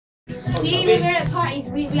See, when we're at parties,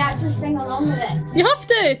 we actually sing along with it. You have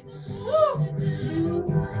to.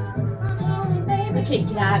 Look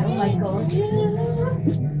at that, oh my god.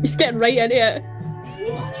 He's getting right into it.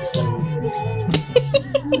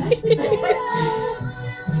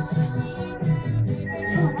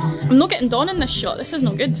 I'm not getting Dawn in this shot. This is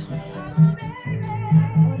not good.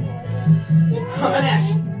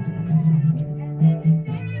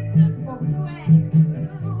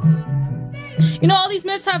 You know, all these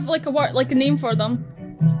moves have like a word, like a name for them.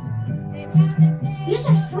 Use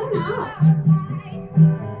your phone up.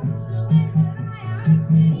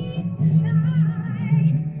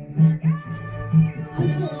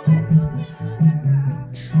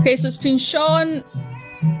 Okay, so it's between Sean.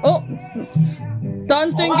 Oh,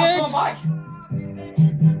 Dawn's doing good.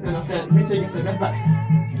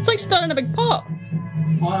 It's like stirring a big pot.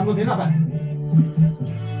 Oh, I'm not doing that bit.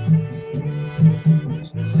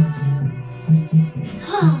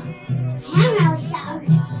 I'm really sorry.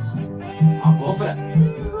 I'll go for it.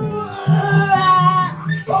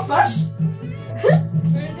 Got this!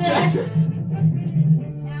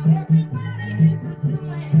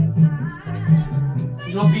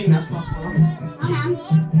 You're not beating this one.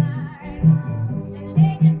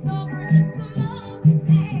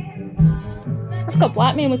 I've got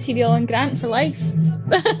blackmail material on Grant for life.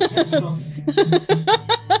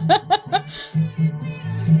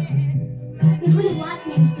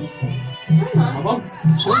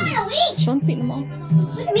 Sean's beating them all.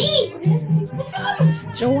 Look at me!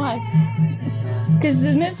 Do you know why? Because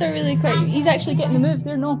the moves are really quick. He's actually getting the moves,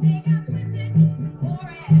 they're not.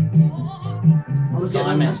 I was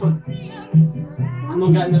getting this one. I'm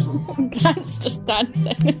not getting this one. Grant's just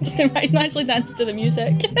dancing. He's not actually dancing to the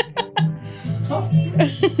music. Stop.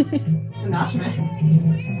 Don't ask me.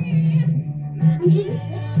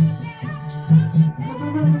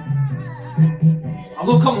 I'm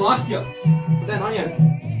not coming last year. But then on you.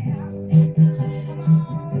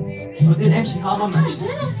 We're doing MC Hammer next. Do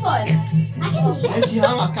this one. I can do MC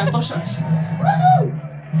Hammer, can't touch this. Woohoo!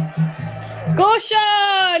 Go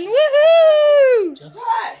Sean! Woohoo!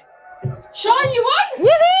 Right. Sean, you won!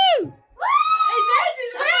 Woohoo!